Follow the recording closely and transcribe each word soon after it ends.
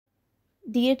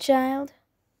Dear child,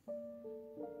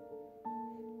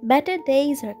 better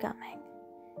days are coming.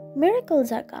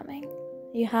 Miracles are coming.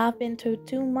 You have been through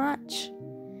too much.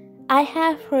 I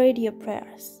have heard your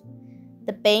prayers.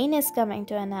 The pain is coming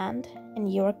to an end,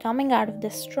 and you are coming out of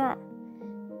this storm,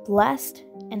 blessed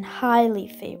and highly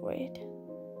favored.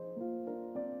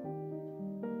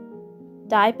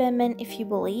 Type Amen if you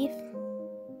believe.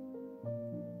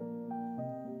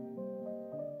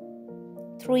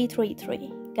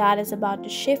 333. God is about to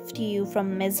shift you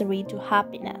from misery to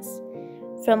happiness,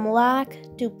 from lack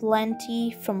to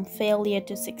plenty, from failure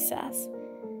to success.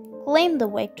 Claim the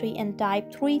victory and type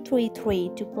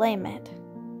 333 to claim it.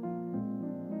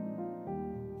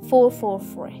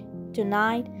 444.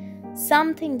 Tonight,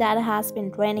 something that has been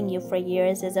draining you for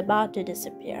years is about to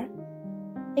disappear.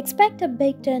 Expect a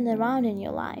big turnaround in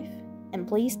your life, and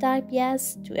please type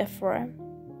yes to affirm.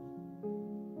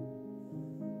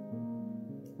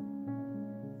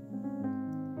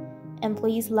 And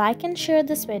please like and share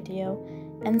this video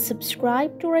and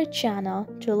subscribe to our channel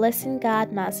to listen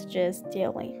God messages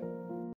daily.